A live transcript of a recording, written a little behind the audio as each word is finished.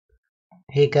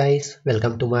Hey guys,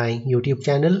 welcome to my YouTube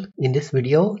channel. In this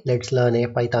video, let's learn a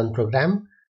Python program,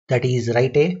 that is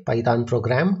write a Python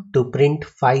program to print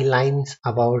 5 lines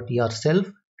about yourself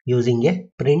using a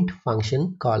print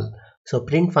function call. So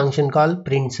print function call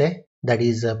prints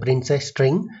a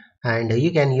string, and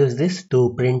you can use this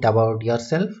to print about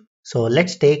yourself. So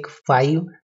let's take 5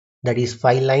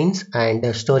 lines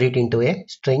and store it into a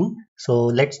string. So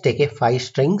let's take a 5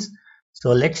 strings.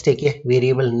 So let's take a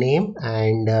variable name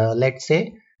and let's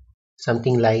say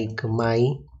something like my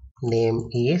name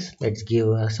is, let's give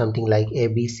something like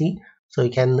ABC. So you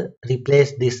can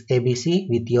replace this ABC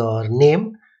with your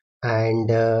name, and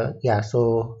yeah,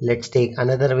 so let's take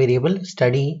another variable,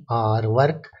 study or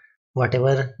work,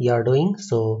 whatever you are doing.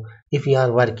 So if you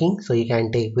are working, so you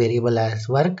can take variable as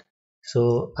work.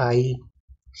 So I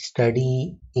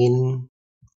study in,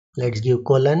 let's give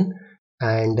colon,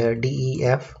 and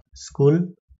DEF school,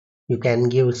 you can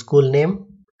give school name,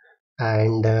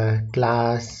 and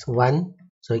class 1,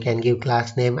 so you can give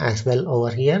class name as well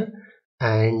over here.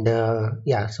 And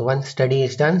yeah, so once study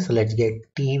is done, so let's get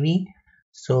TV.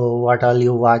 So what all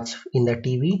you watch in the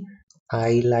TV?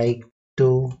 I like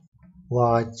to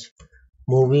watch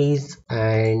movies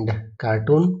and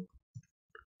cartoon.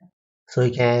 So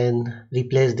you can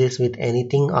replace this with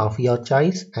anything of your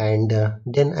choice, and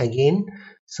then again,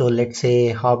 so let's say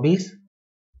hobbies,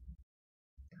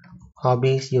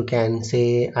 you can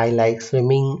say I like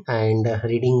swimming and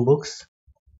reading books,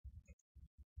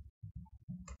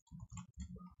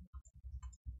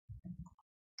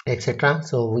 etc.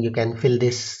 So you can fill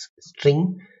this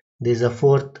string. This is a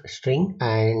fourth string,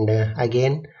 and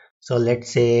again, so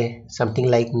let's say something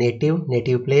like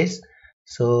native place.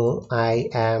 So I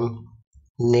am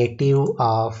native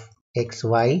of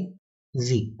XYZ.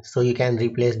 So you can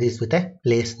replace this with a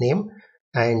place name.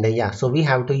 And yeah, so we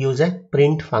have to use a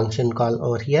print function call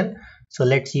over here. So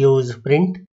let's use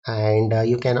print, and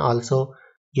you can also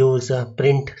use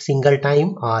print single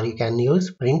time, or you can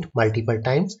use print multiple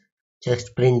times.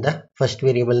 Just print the first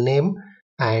variable name,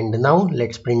 and now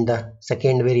let's print the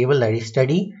second variable, that is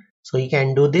study. So you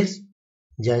can do this,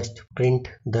 just print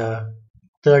the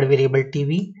third variable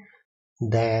TV,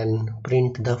 then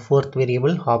print the fourth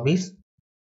variable hobbies,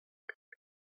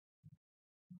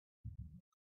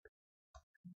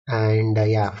 and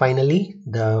yeah, finally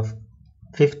the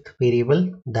fifth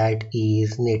variable, that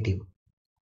is native.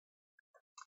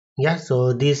 Yeah,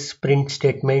 so these print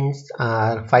statements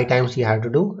are 5 times you have to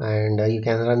do, and you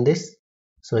can run this.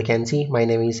 So you can see my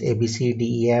name is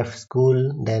ABCDEF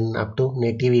school, then up to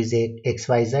native is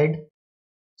XYZ.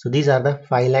 So these are the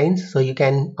 5 lines. So you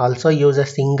can also use a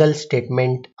single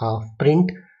statement of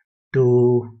print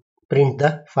to print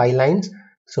the 5 lines.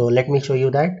 So let me show you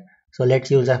that. So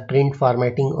let's use a print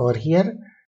formatting over here,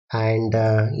 and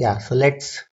yeah, so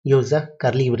let's use a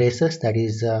curly braces, that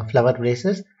is flower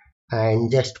braces,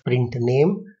 and just print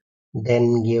name,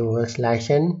 then give a slash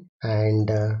n,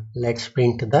 and let's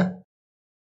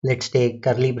take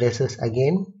curly braces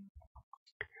again,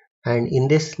 and in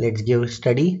this let's give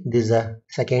study. This is a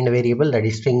second variable, that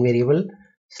is string variable,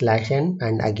 slash n,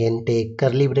 and again take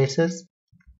curly braces,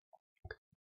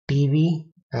 TV,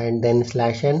 and then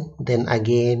slash n, then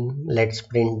again let's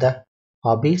print the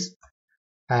hobbies,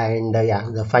 and yeah,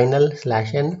 the final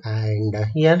slash n, and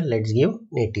here let's give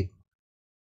native.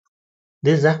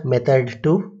 This is a method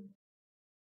to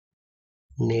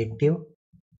native,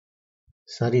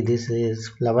 sorry, this is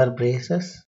flower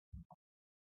braces.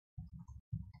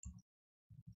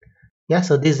 Yeah,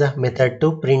 so this is a method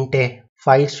to print a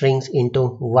 5 strings into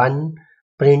one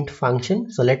print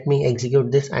function. So let me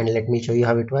execute this and let me show you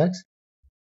how it works.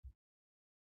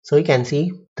 So you can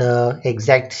see the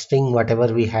exact string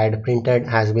whatever we had printed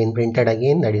has been printed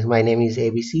again, that is my name is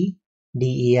ABC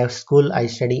DEF school, I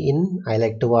study in, I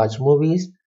like to watch movies,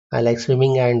 I like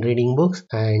swimming and reading books,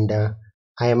 and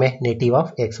I am a native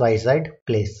of XYZ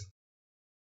place.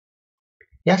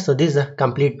 Yeah, so this is a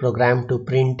complete program to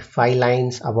print 5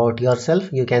 lines about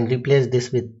yourself. You can replace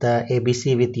this with the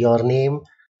ABC with your name,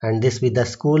 and this with the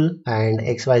school, and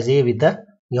XYZ with the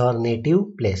your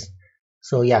native place.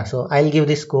 So yeah, so I'll give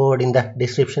this code in the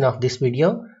description of this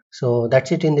video. So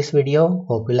that's it in this video.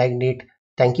 Hope you liked it.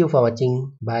 Thank you for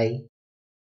watching. Bye.